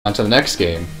On to the next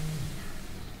game.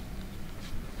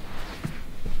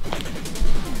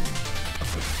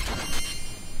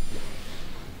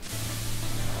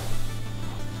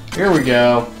 Here we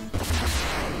go.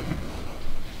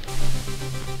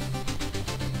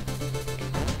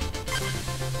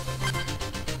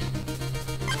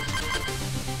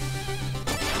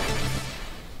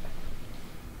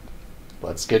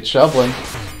 Let's get shoveling.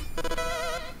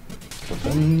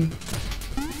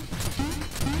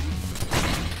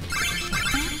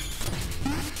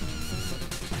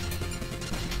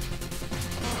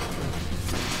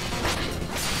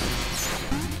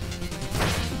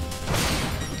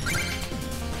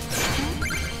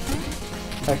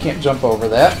 I can't jump over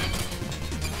that.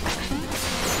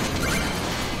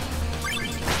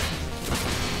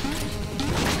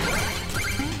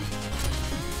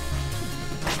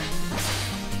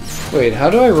 Wait, how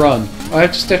do I run? Oh, I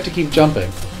just have to keep jumping.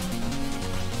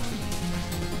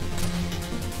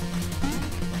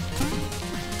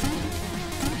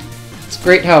 It's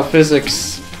great how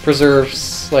physics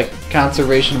preserves, like,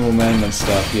 conservation of momentum and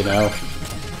stuff, you know?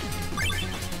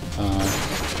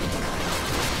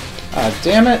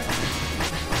 Damn it!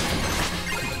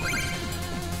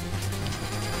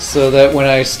 So that when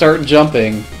I start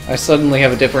jumping, I suddenly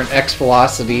have a different X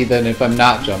velocity than if I'm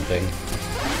not jumping.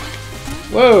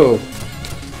 Whoa!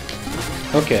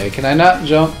 Okay, can I not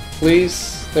jump,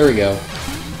 please? There we go.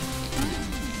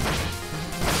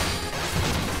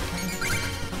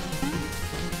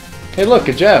 Hey look,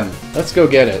 a gem! Let's go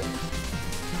get it.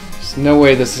 There's no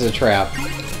way this is a trap.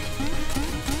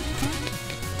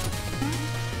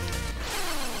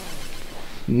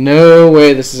 No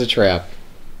way this is a trap.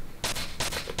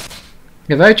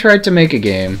 Have I tried to make a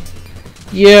game?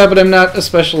 Yeah, but I'm not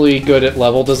especially good at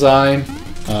level design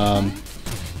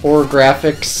or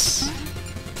graphics,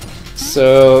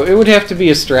 so it would have to be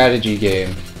a strategy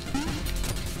game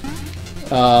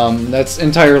that's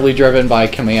entirely driven by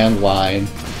command line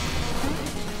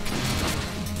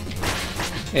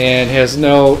and has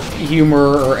no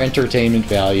humor or entertainment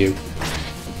value.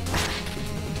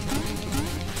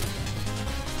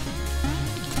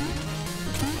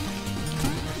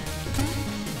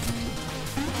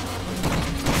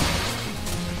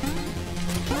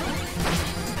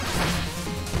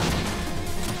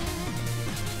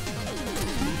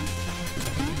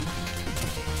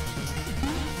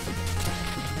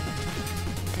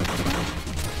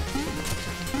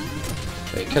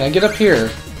 Wait, can I get up here?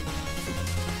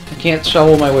 I can't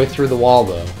shovel my way through the wall,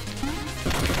 though.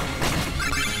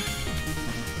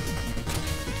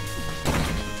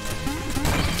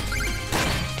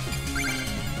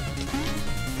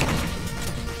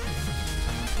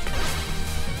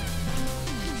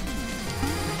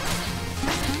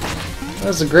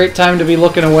 That's a great time to be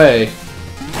looking away.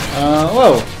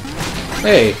 Whoa!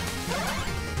 Hey!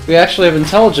 We actually have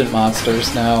intelligent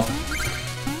monsters now.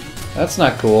 That's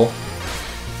not cool.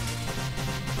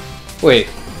 Wait,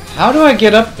 how do I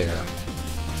get up there?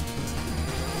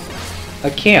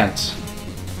 I can't.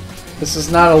 This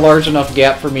is not a large enough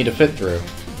gap for me to fit through.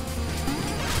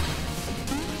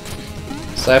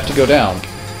 So I have to go down.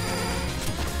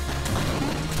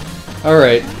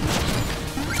 Alright.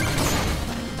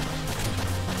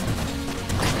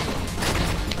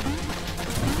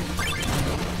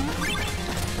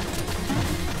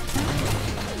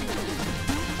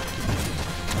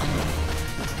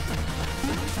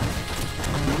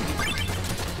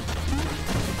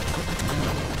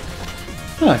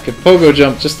 Huh, I could pogo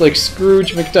jump just like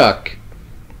Scrooge McDuck.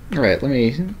 Alright, let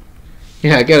me...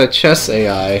 Yeah, I got a chess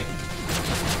AI.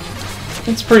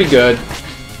 It's pretty good.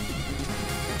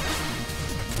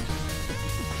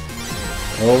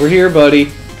 Over here,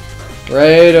 buddy.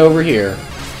 Right over here.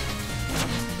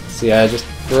 See, I just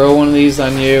throw one of these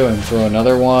on you and throw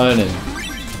another one and...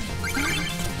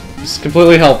 Just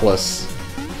completely helpless.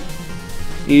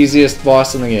 Easiest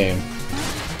boss in the game.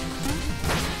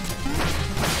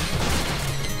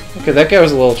 Okay, that guy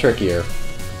was a little trickier.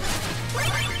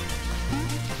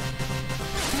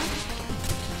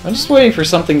 I'm just waiting for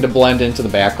something to blend into the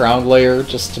background layer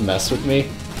just to mess with me.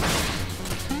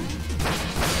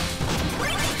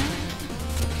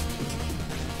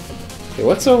 Okay,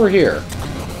 what's over here?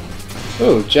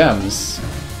 Oh, gems.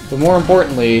 But more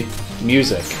importantly,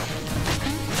 music.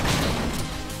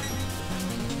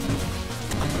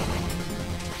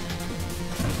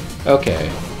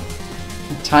 Okay.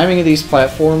 The timing of these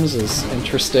platforms is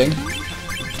interesting.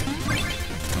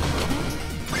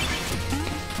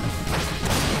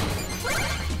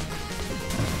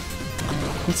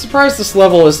 I'm surprised this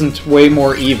level isn't way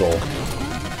more evil.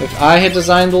 If I had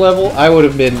designed the level, I would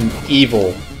have been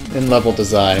evil in level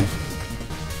design.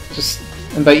 Just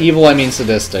And by evil, I mean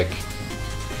sadistic.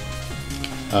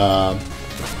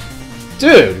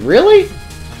 Dude, really?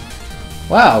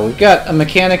 Wow, we've got a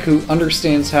mechanic who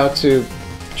understands how to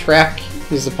track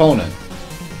his opponent.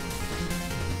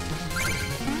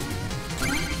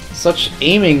 Such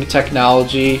aiming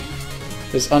technology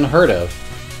is unheard of.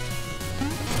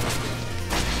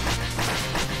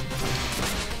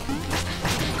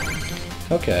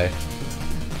 Okay.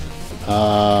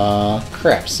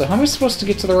 Crap. So how am I supposed to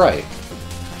get to the right?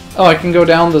 Oh, I can go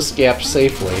down this gap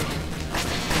safely.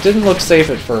 It didn't look safe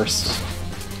at first.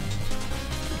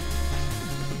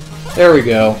 There we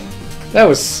go. That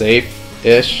was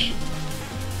safe-ish.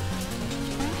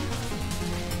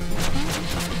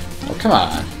 Oh, come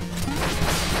on.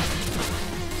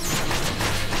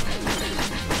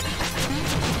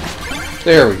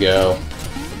 There we go.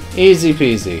 Easy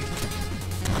peasy.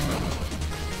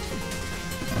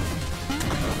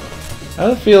 I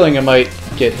have a feeling I might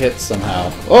get hit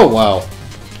somehow. Oh, wow.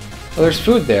 Oh, there's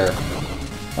food there.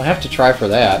 I'll have to try for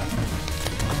that.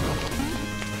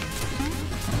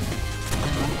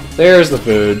 There's the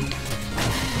food.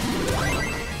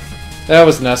 That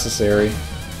was necessary.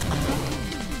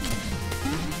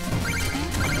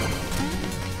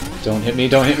 Don't hit me,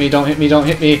 don't hit me, don't hit me, don't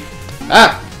hit me!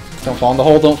 Ah! Don't fall in the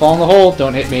hole, don't fall in the hole,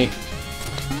 don't hit me.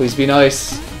 Please be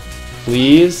nice.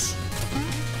 Please?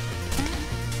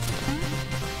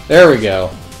 There we go.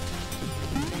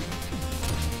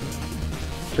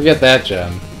 Forget that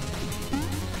gem.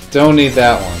 Don't need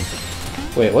that one.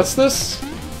 Wait, what's this?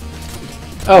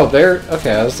 Oh, there.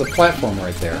 Okay, there's a platform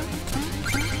right there.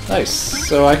 Nice.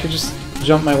 So I could just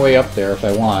jump my way up there if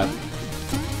I want.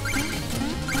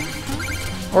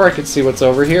 Or I could see what's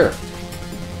over here.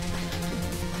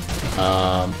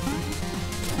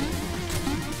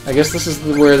 I guess this is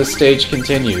where the stage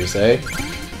continues, eh?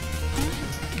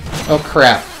 Oh,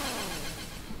 crap.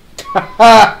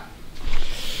 Haha!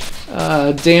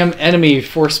 Damn enemy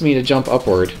forced me to jump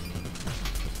upward.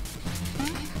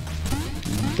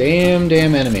 Damn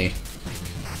enemy.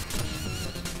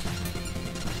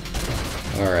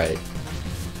 Alright.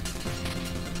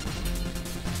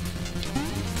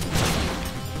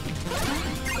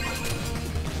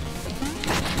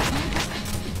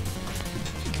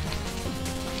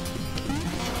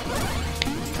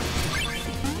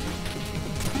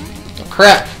 Oh,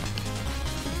 crap!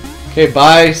 Okay,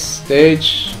 bye,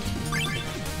 stage.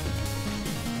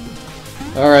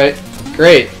 Alright,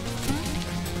 great.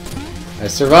 I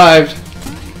survived.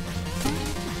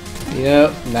 You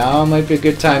know, now might be a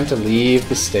good time to leave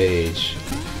the stage.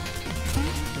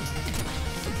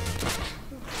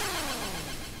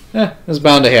 It's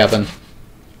bound to happen.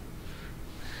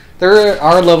 There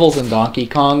are levels in Donkey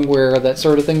Kong where that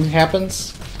sort of thing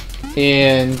happens,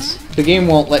 and the game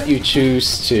won't let you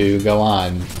choose to go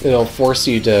on. It'll force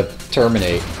you to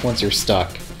terminate once you're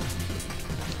stuck.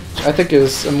 Which I think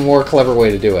is a more clever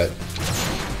way to do it.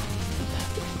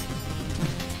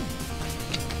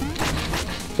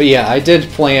 But yeah, I did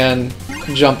plan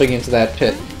jumping into that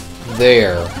pit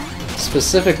there,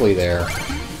 specifically there,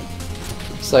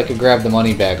 so I could grab the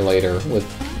money bag later with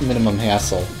minimum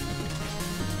hassle.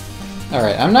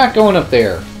 Alright, I'm not going up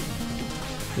there.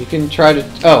 You can try to...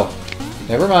 Oh,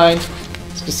 never mind.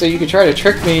 I was gonna say you could try to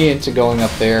trick me into going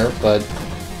up there, but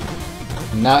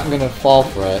I'm not gonna fall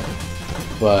for it.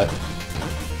 But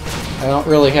I don't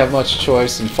really have much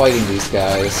choice in fighting these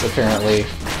guys, apparently.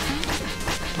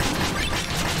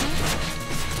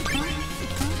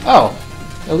 Oh,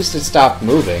 at least it stopped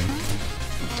moving.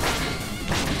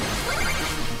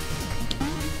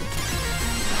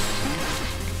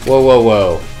 Whoa, whoa,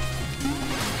 whoa.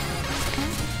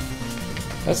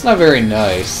 That's not very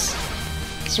nice.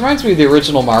 This reminds me of the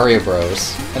original Mario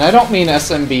Bros. And I don't mean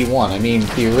SMB1, I mean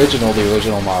the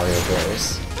original Mario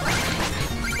Bros.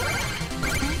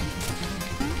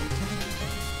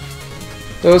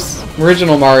 Those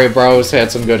original Mario Bros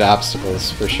had some good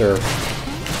obstacles, for sure.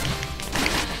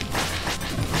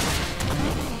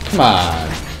 Come on.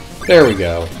 There we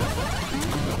go.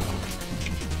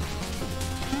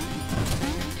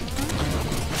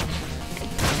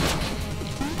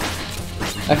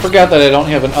 I forgot that I don't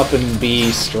have an up and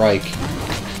B strike.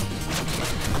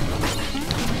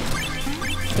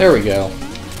 There we go.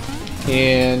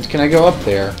 And can I go up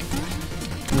there?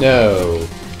 No.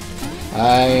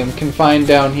 I am confined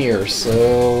down here,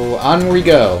 so on we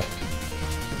go.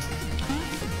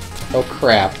 Oh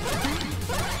crap.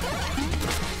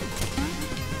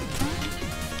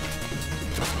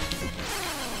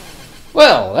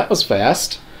 Well, that was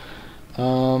fast.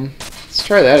 Let's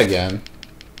try that again.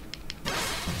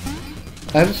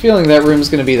 I have a feeling that room's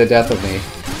gonna be the death of me.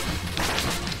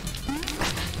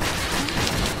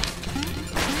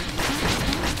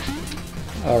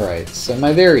 Alright, so am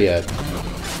I there yet?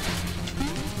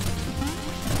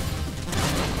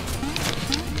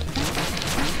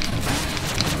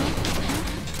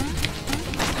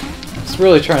 I was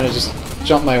really trying to just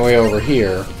jump my way over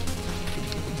here.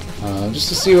 Just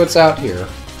to see what's out here.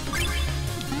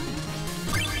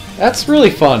 That's really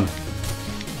fun.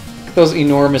 Look at those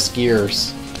enormous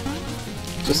gears.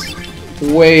 Just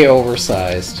way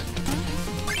oversized.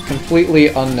 Completely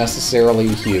unnecessarily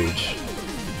huge.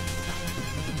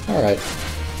 Alright.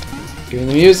 Give me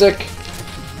the music.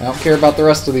 I don't care about the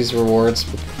rest of these rewards,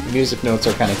 but the music notes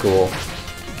are kind of cool.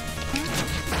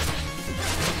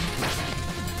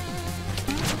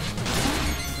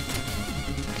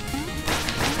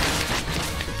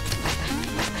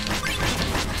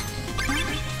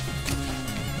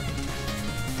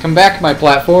 Come back, my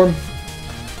platform.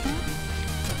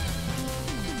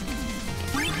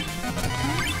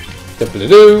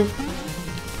 Dippity-doo.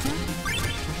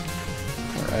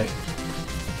 Alright.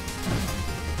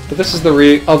 But this is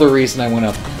the other reason I went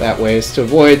up that way, is to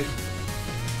avoid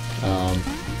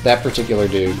that particular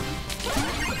dude.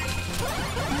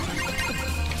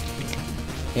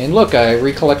 And look, I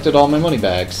recollected all my money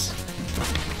bags.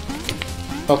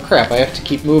 Oh crap, I have to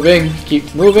keep moving,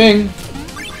 keep moving!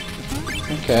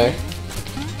 Okay.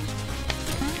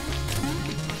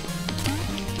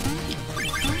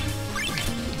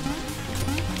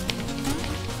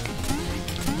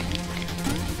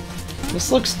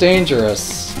 This looks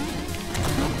dangerous.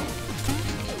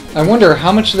 I wonder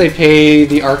how much they pay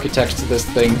the architects of this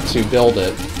thing to build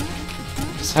it.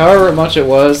 Because however much it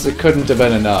was, it couldn't have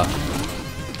been enough.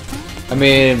 I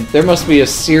mean, there must be a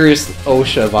serious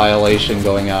OSHA violation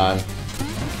going on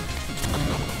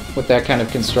with that kind of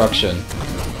construction.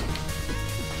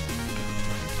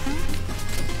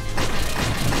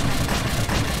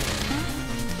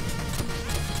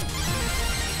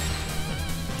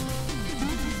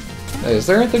 Hey, is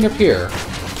there anything up here?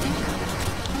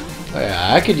 Oh,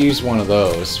 yeah, I could use one of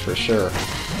those for sure.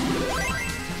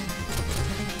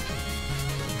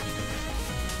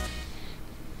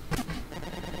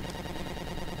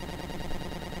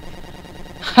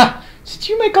 Ha! Did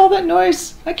you make all that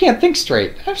noise? I can't think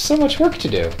straight. I have so much work to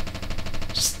do.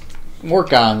 Just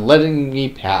work on letting me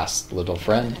pass, little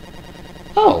friend.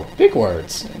 Oh, big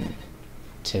words. And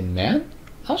Tin Man?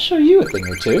 I'll show you a thing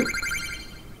or two.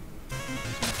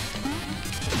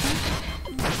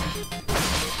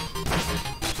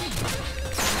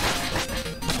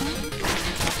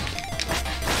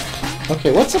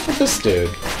 Okay, what's up with this dude?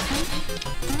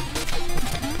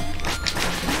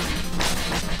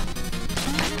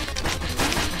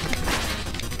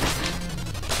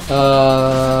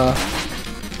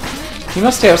 He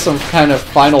must have some kind of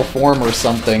final form or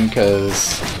something,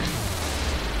 cause...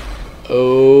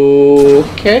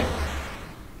 Okay.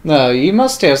 No, you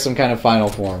must have some kind of final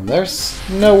form. There's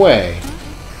no way.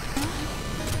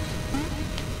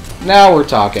 Now we're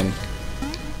talking.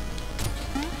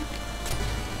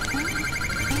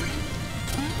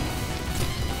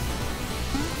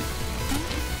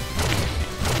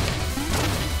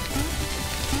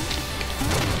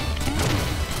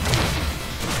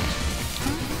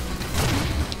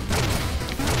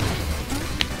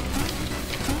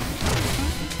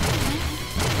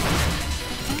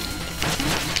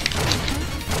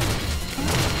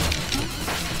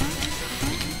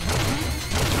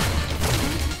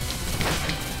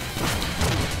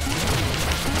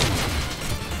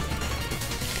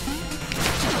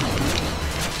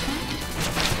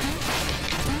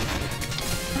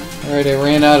 Alright, I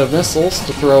ran out of missiles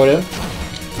to throw at him.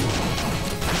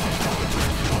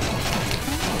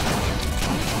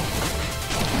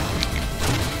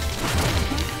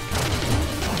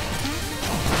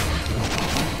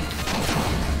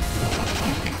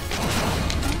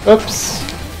 Oops.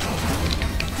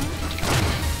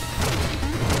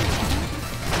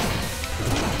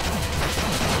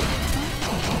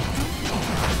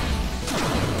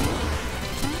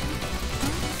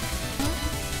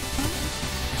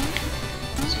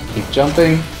 Keep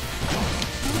jumping.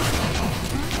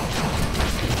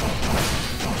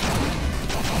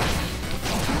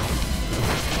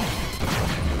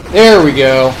 There we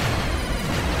go.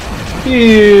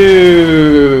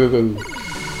 Phew.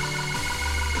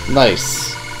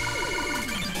 Nice.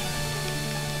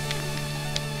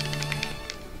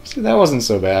 See, that wasn't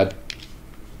so bad.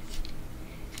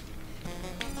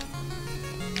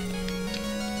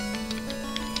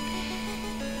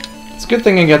 It's a good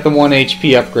thing I got the 1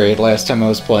 HP upgrade last time I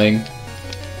was playing.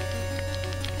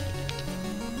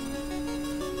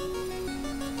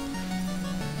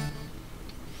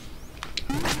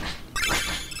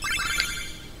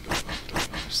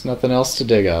 There's nothing else to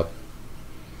dig up.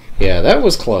 Yeah, that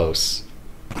was close.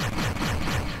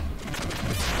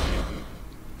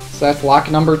 So that's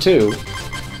lock number 2.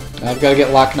 I've got to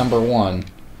get lock number 1.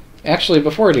 Actually,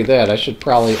 before I do that, I should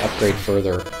probably upgrade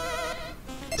further.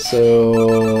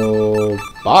 So...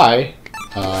 bye.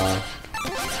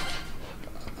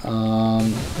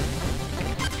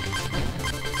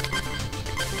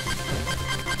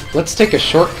 Let's take a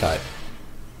shortcut.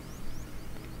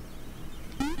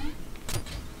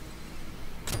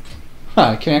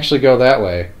 Huh, I can actually go that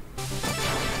way.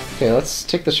 Okay, let's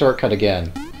take the shortcut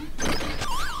again.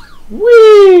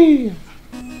 Whee!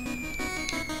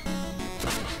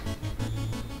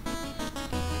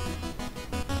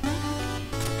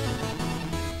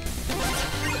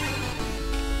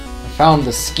 Found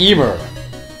the schemer.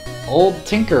 Old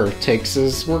Tinker takes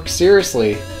his work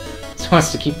seriously. He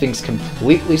wants to keep things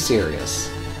completely serious.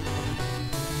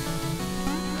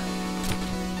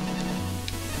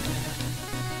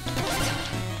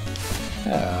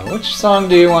 Which song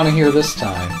do you want to hear this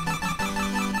time?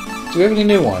 Do we have any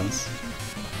new ones?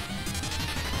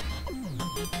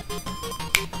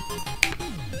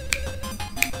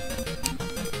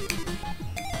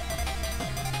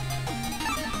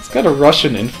 It's got a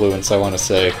Russian influence, I want to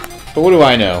say. But what do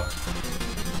I know?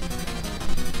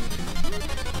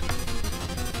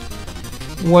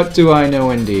 What do I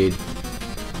know indeed?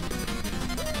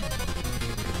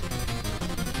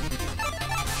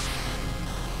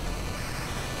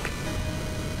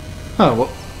 Huh,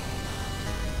 well...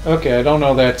 Okay, I don't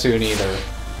know that tune either.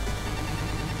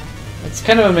 It's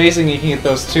kind of amazing you can get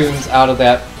those tunes out of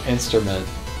that instrument.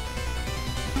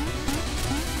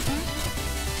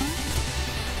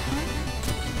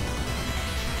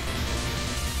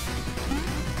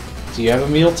 Do you have a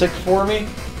meal ticket for me?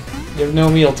 You have no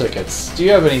meal tickets. Do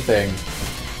you have anything?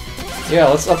 Yeah,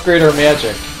 let's upgrade our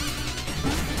magic.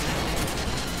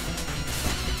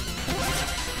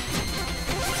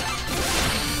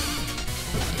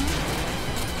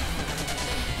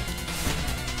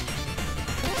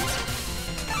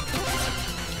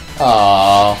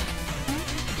 Aww.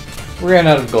 We ran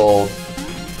out of gold.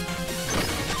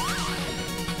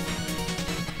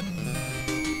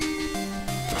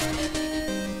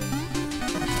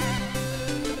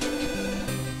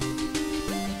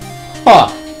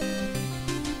 Huh.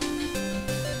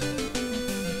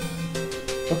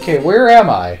 Okay, where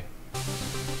am I?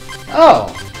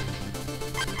 Oh.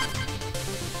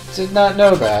 Did not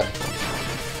know that.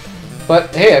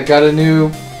 But hey, I've got a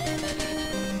new...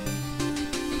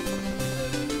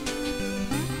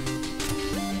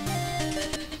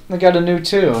 I got a new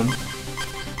tune.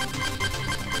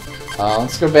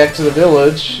 Let's go back to the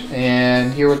village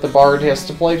and hear what the bard has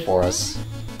to play for us.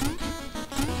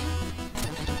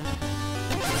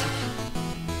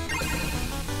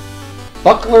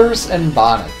 Bucklers and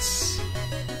bonnets.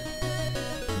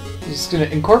 He's gonna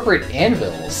incorporate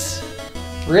anvils.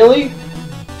 Really?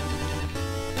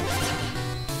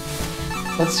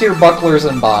 Let's hear bucklers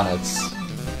and bonnets.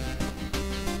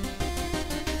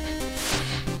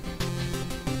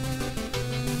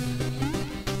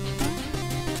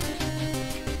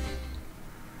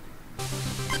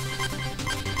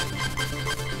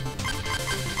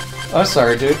 Oh,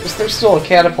 sorry, dude. Is there still a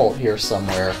catapult here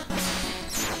somewhere?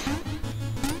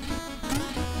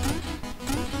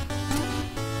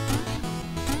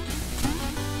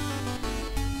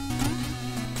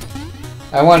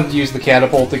 I wanted to use the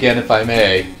catapult again if I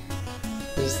may.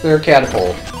 Is there a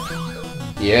catapult?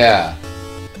 Yeah.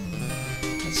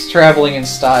 It's traveling in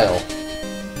style.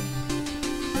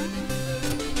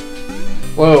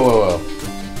 Whoa, whoa, whoa.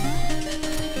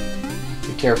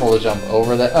 Be careful to jump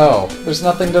over that. Oh, there's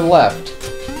nothing to the left.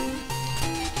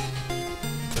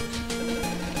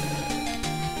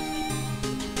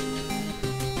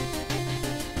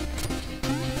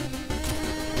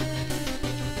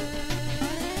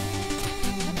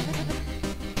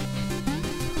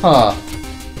 Huh.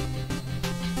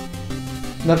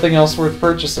 Nothing else worth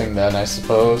purchasing then, I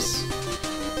suppose.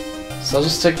 So I'll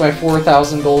just take my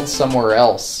 4,000 gold somewhere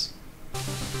else.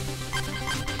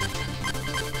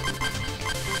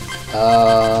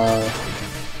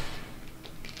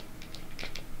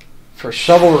 For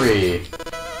chivalry.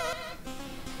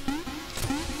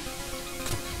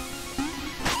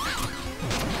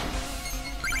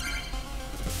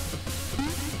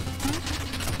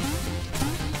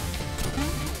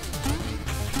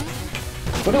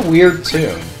 What a weird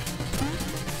tune.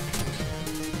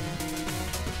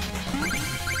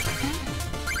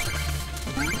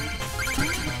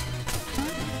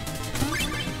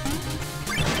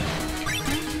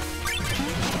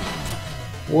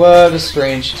 What a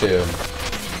strange tune.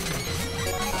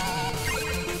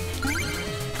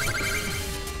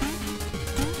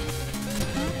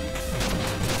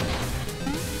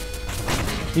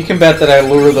 You can bet that I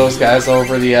lure those guys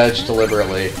over the edge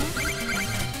deliberately.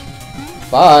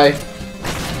 Bye!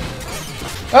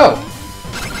 Oh!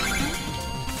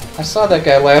 I saw that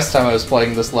guy last time I was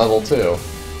playing this level, too.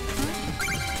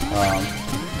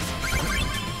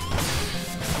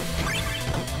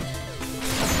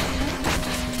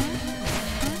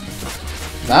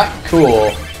 Not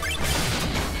cool.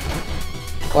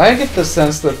 Well, I get the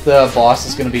sense that the boss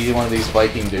is going to be one of these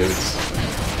Viking dudes.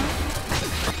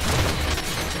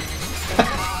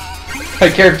 My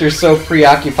character's so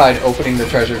preoccupied opening the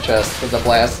treasure chest that the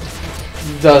blast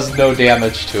does no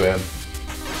damage to him.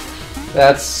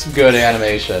 That's good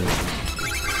animation.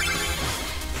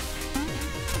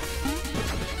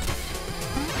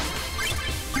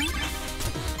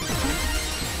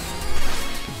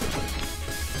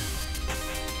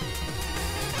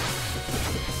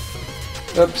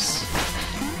 Oops.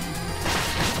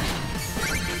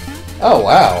 Oh,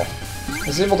 wow. I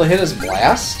was able to hit his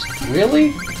blast?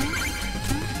 Really?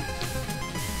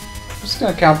 I'm just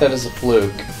gonna count that as a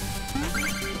fluke.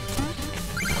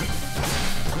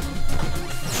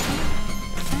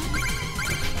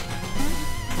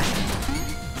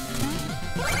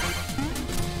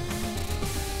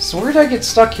 So where did I get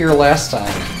stuck here last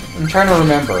time? I'm trying to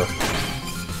remember.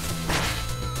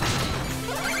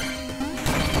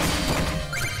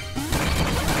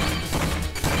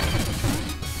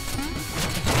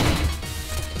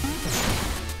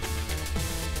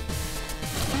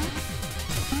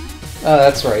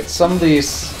 That's right. Some of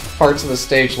these parts of the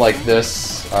stage like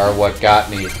this are what got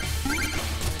me.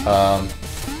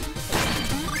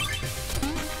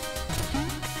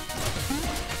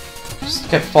 Just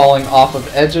kept falling off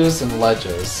of edges and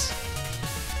ledges.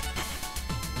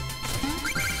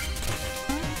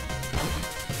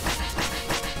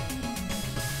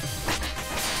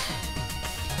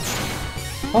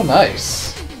 Oh,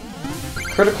 nice.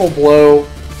 Critical blow.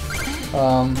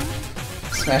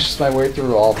 Smashes my way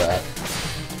through all that.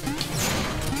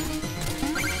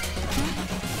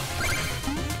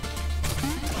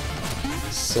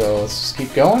 So let's just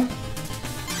keep going.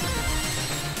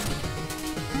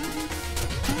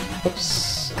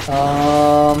 Oops.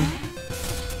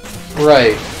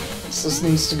 Right. So this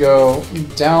needs to go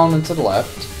down and to the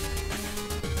left.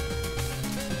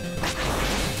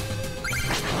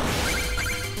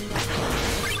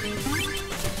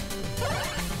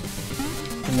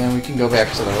 And then we can go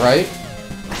back to the right.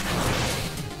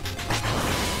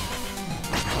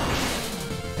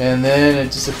 And then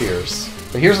it disappears.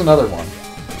 But here's another one.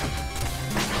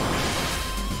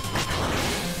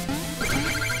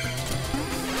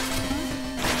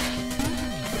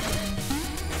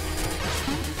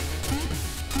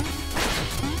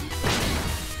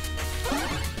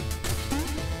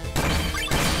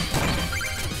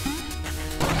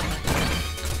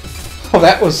 Oh,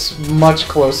 that was much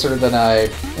closer than I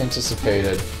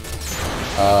anticipated.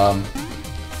 I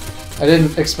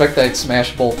didn't expect I'd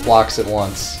smash both blocks at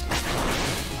once.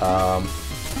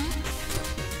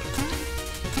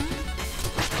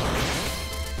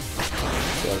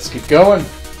 So let's keep going.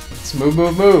 Let's move,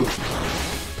 move, move.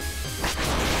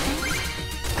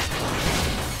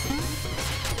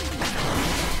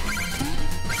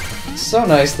 It's so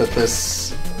nice that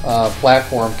this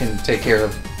platform can take care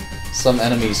of some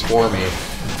enemies for me.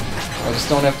 I just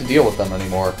don't have to deal with them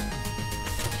anymore.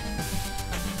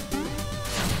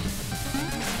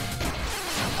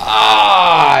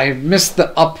 Ah! I missed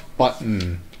the up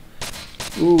button.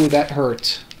 Ooh, that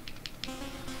hurt.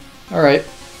 Alright,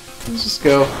 let's just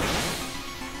go.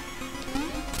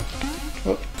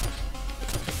 Oh.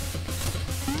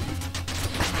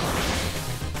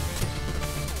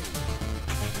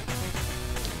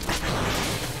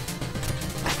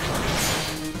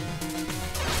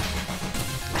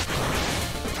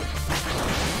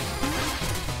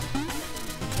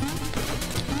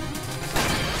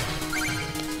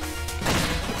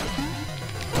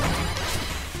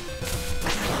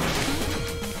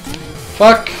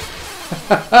 Fuck!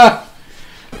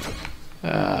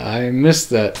 I missed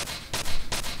that.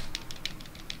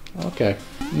 Okay.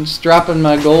 I'm just dropping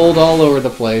my gold all over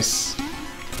the place.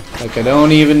 Like I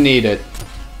don't even need it.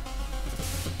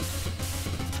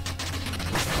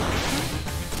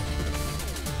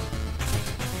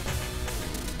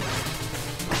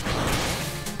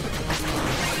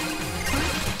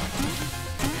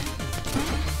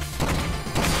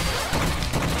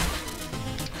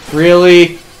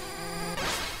 Really?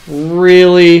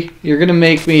 Really? You're gonna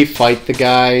make me fight the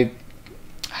guy?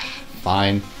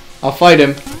 Fine. I'll fight him.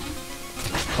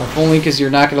 If only because you're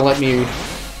not gonna let me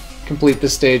complete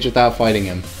this stage without fighting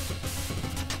him.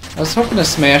 I was hoping to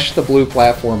smash the blue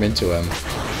platform into him.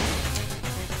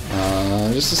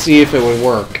 just to see if it would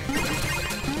work.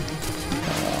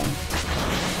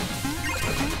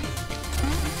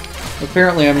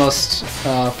 Apparently I must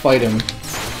fight him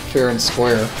fair and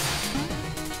square.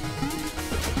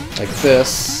 Like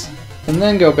this. And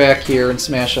then go back here and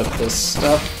smash up this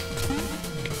stuff.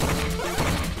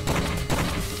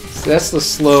 So that's the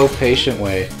slow, patient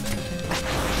way.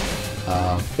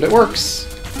 But it works.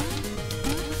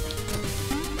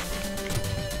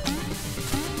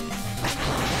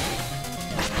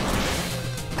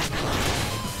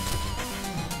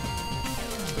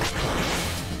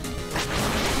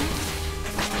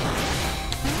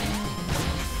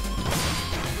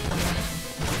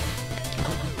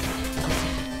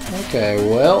 Okay,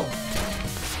 well...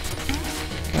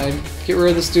 Can I get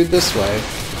rid of this dude this way?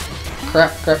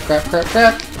 Crap, crap, crap, crap,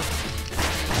 crap!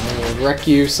 I'll wreck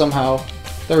you somehow.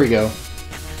 There we go.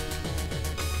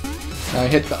 Now I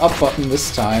hit the up button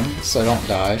this time, so I don't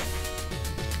die.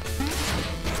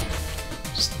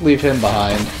 Just leave him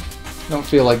behind. Don't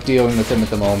feel like dealing with him at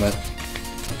the moment.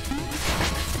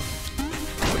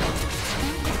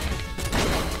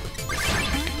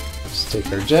 Just take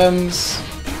our gems.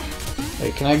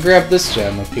 Hey, can I grab this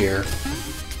gem up here?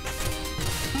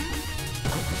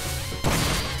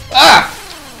 Ah!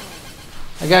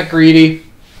 I got greedy.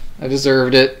 I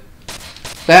deserved it.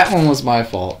 That one was my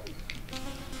fault.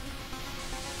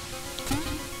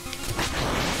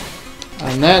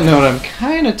 On that note, I'm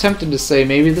kind of tempted to say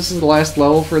maybe this is the last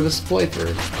level for this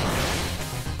playthrough.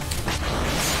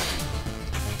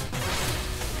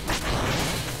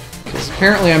 Because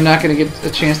apparently I'm not going to get a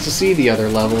chance to see the other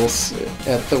levels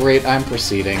at the rate I'm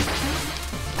proceeding.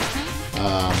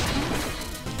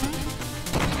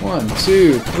 1,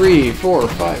 2, 3, 4,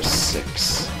 5,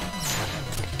 6.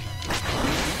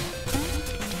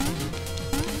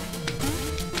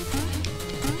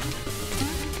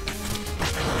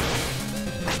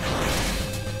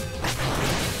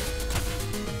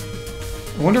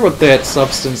 I wonder what that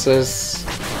substance is.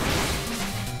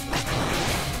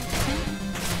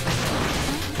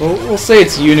 Well, we'll say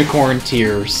it's unicorn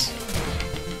tears.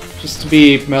 Just to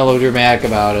be melodramatic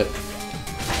about it.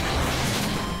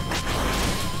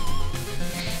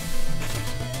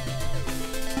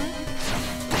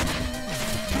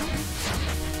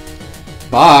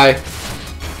 Bye!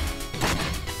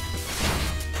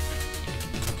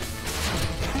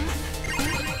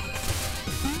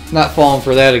 Not falling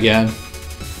for that again.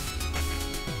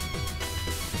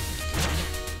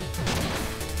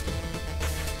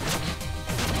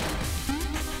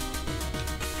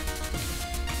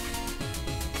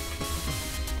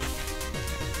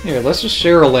 Here, let's just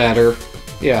share a ladder.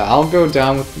 Yeah, I'll go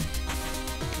down with...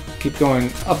 Keep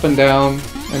going up and down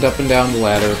the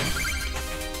ladder.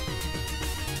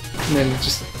 And then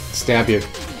just stab you.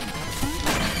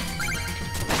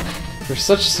 For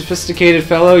such a sophisticated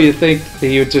fellow, you'd think that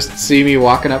he would just see me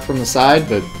walking up from the side,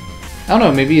 but... I don't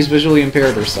know, maybe he's visually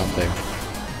impaired or something.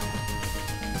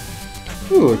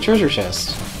 Ooh, a treasure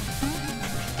chest.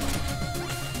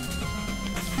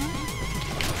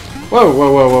 Whoa,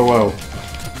 whoa, whoa, whoa, whoa.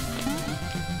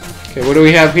 Okay, what do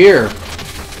we have here?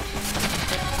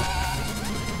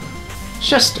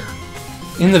 Chester.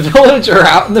 In the village or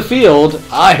out in the field,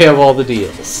 I have all the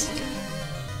deals.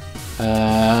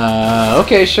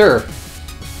 Okay, sure.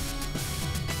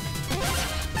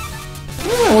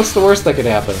 What's the worst that could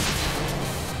happen?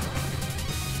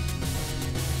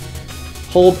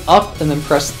 Hold up and then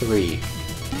press 3.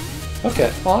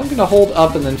 Okay, well I'm gonna hold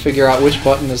up and then figure out which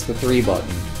button is the 3 button.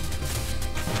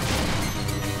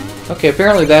 Okay,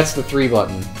 apparently that's the 3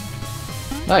 button.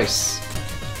 Nice.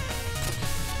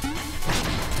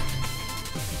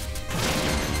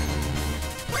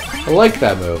 I like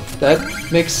that move. That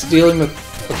makes dealing with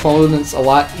opponents a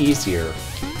lot easier.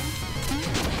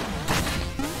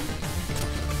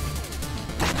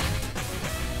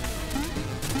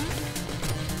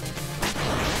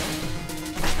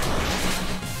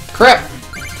 Crap!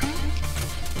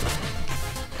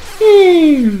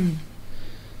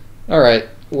 Alright.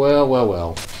 Well, well,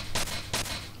 well.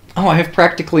 Oh, I have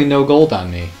practically no gold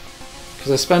on me.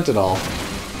 Because I spent it all.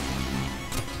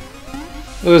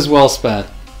 It was well spent.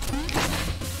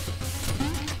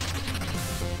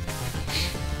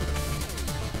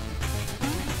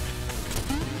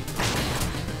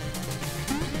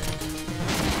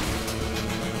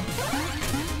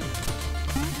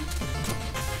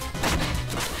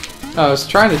 I was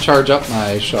trying to charge up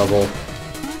my shovel.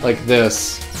 Like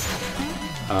this.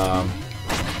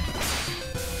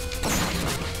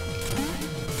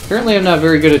 Apparently I'm not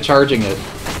very good at charging it.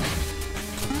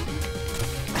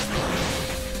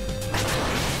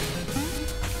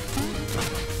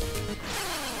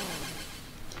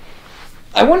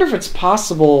 I wonder if it's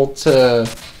possible to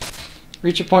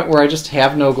reach a point where I just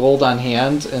have no gold on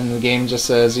hand and the game just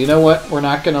says, you know what, we're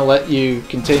not going to let you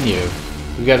continue.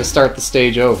 We've got to start the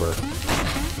stage over.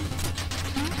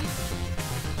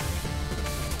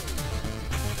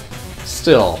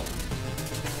 Still,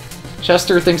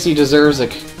 Chester thinks he deserves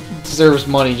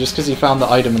money just because he found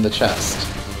the item in the chest.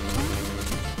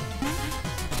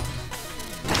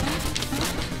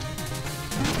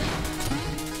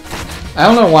 I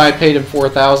don't know why I paid him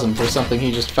 4,000 for something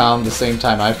he just found the same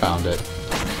time I found it.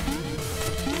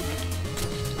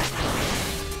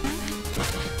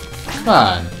 Come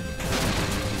on.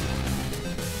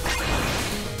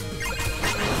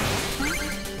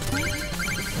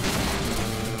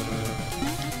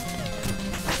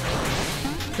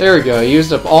 There we go, I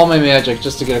used up all my magic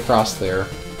just to get across there.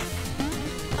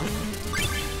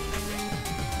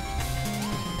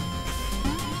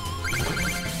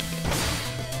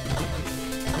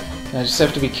 I just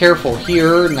have to be careful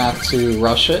here not to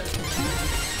rush it.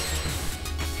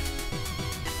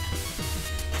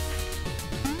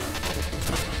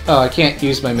 Oh, I can't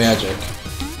use my magic.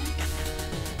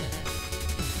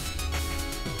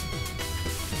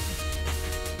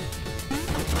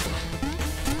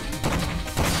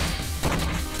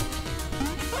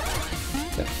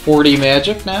 Got 40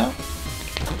 magic now.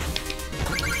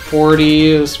 40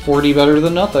 is 40 better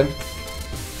than nothing.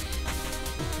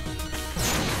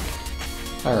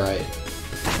 Alright.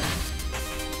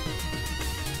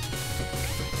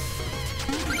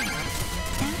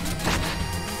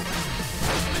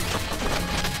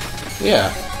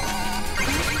 Yeah.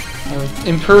 I'm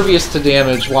impervious to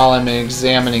damage while I'm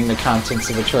examining the contents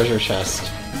of a treasure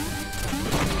chest.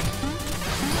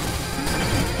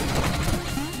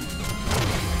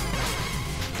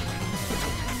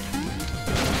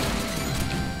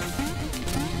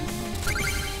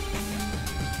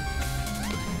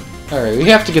 Alright, we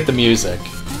have to get the music.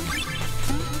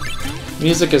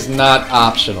 Music is not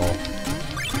optional.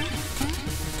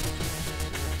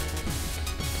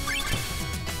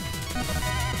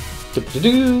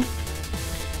 Do-do-do.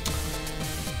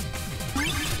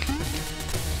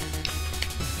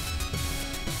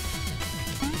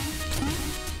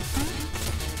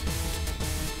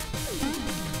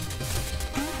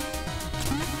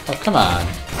 Oh, come on.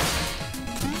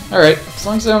 Alright, as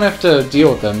long as I don't have to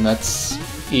deal with them, that's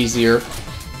easier.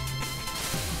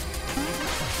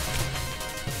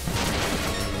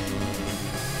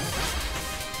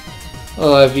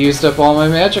 Well, I've used up all my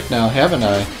magic now, haven't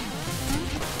I?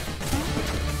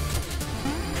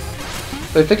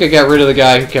 I think I got rid of the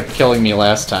guy who kept killing me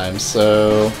last time,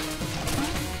 so...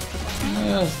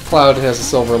 Cloud has a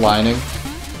silver lining.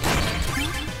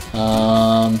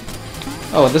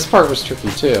 Oh, this part was tricky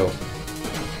too.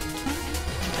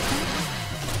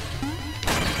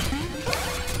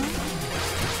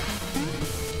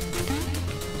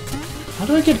 How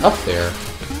do I get up there?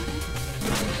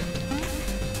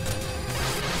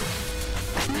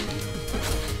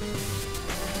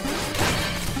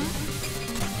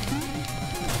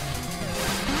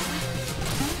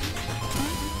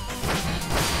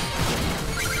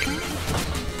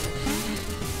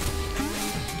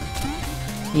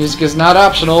 Music is not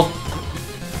optional.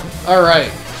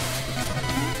 Alright.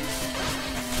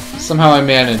 Somehow I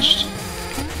managed.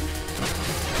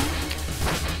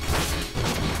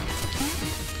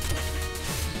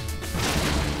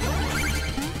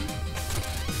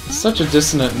 It's such a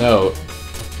dissonant note.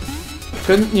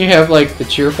 Couldn't you have, like, the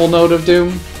cheerful note of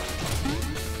Doom?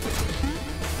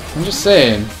 I'm just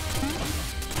saying.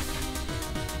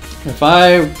 If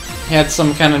I had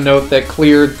some kind of note that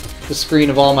cleared the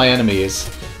screen of all my enemies,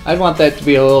 I'd want that to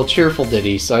be a little cheerful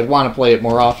ditty, so I'd want to play it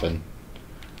more often.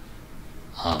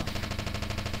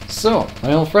 So,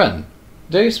 my old friend,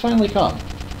 day's finally come.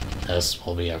 This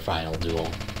will be our final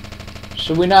duel.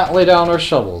 Should we not lay down our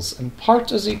shovels and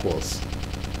part as equals?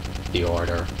 The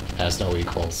Order has no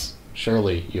equals.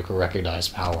 Surely you can recognize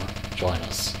power. Join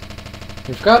us.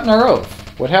 We've forgotten our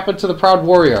oath. What happened to the proud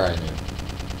warrior I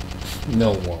knew?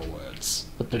 No more words.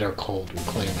 The bitter cold will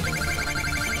claim me.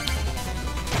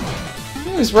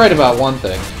 He's right about one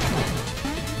thing.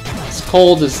 This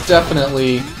cold is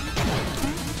definitely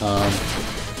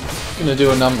gonna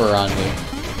do a number on me.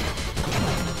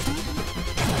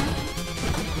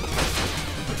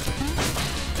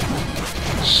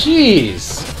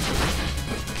 Jeez!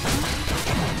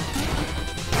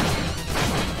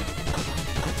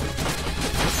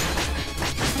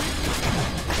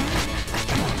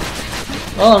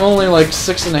 Well, I'm only like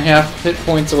 6.5 hit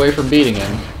points away from beating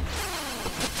him.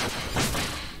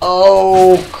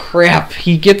 Oh, crap.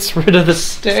 He gets rid of the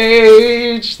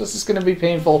stage. This is going to be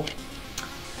painful.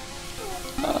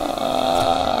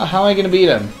 How am I gonna beat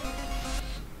him?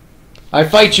 I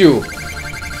fight you!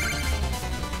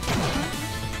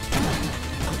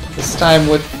 This time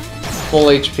with full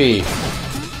HP.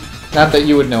 Not that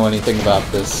you would know anything about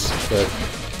this, but...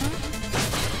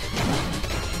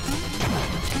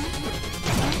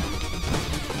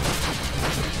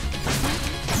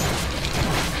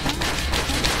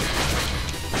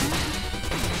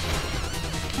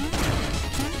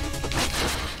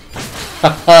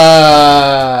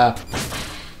 Haha!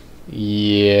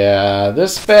 Yeah,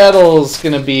 this battle's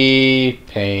gonna be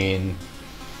pain.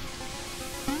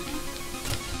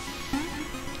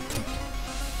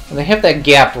 And they have that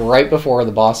gap right before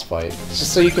the boss fight. It's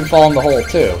just so you can fall in the hole,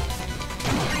 too.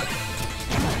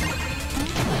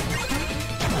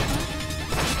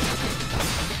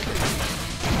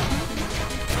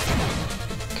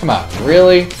 Come on,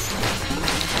 really?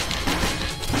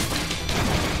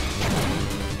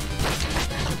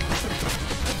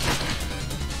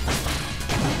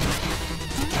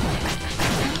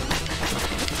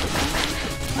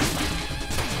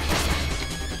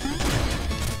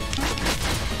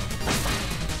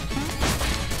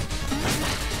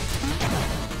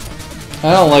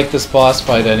 I don't like this boss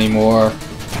fight anymore.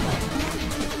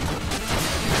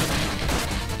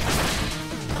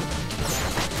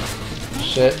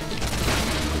 Shit.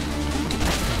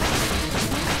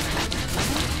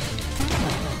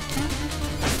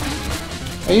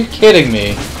 Are you kidding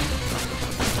me?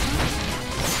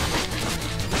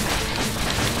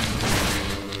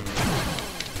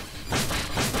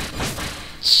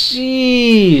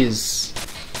 Jeez.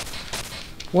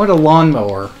 What a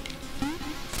lawnmower.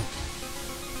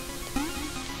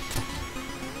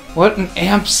 What an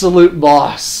absolute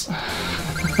boss.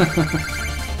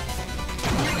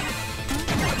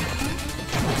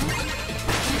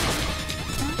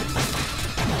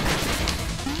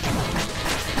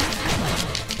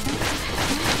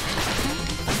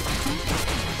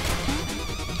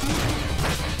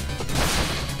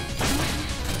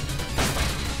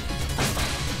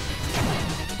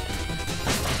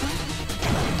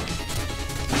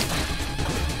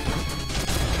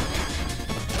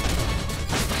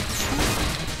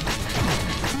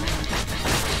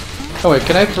 Oh wait,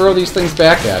 can I throw these things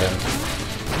back at him?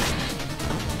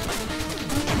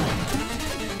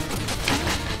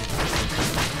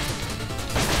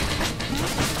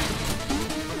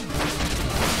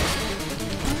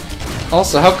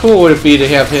 Also, how cool would it be to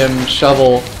have him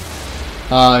shovel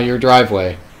your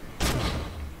driveway?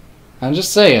 I'm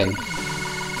just saying.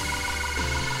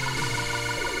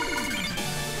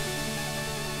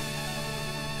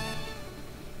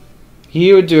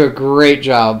 He would do a great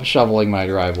job shoveling my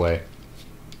driveway.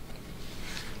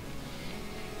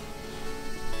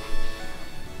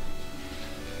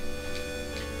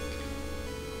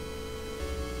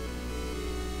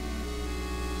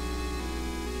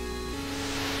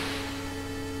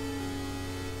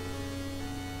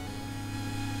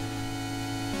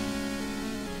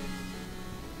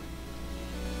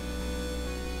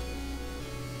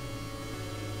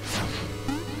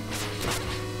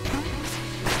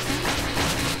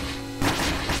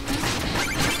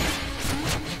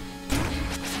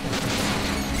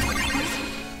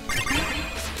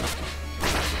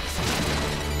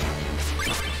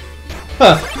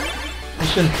 Huh.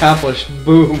 Mission accomplished.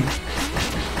 Boom.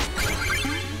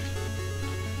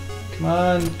 Come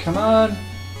on, come on.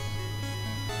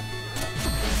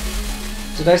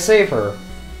 Did I save her?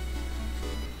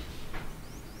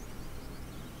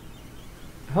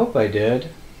 I hope I did.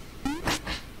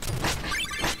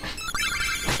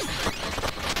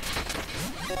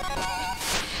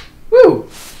 Woo!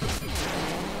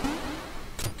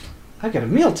 I got a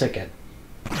meal ticket.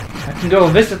 I can go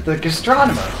visit the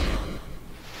Gastronomer.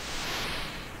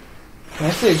 Can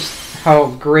I say just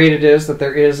how great it is that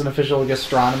there is an official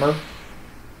Gastronomer?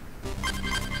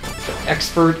 The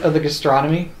expert of the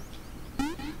gastronomy?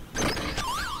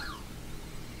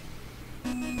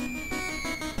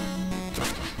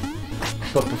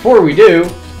 But before we do,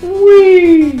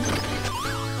 whee!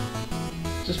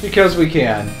 Just because we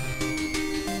can.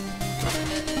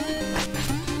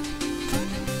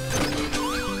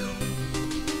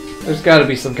 There's gotta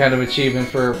be some kind of achievement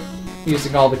for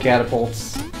using all the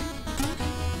catapults.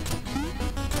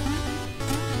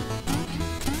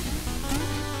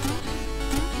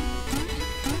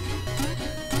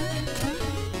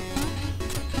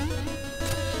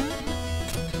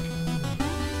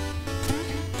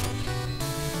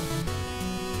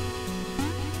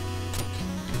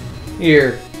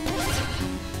 Here.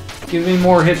 Give me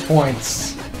more hit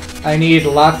points. I need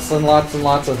lots and lots and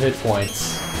lots of hit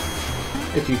points.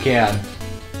 If you can.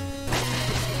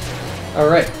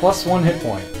 Alright, +1 hit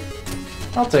point.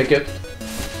 I'll take it.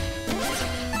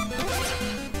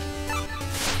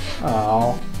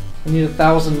 Oh, I need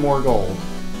 1,000 more gold.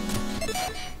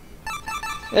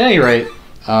 At any rate,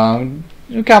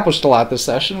 we accomplished a lot this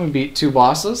session. We beat 2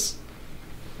 bosses.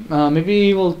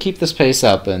 Maybe we'll keep this pace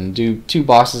up and do 2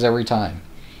 bosses every time.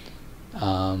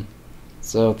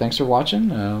 So thanks for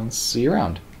watching. See you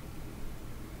around.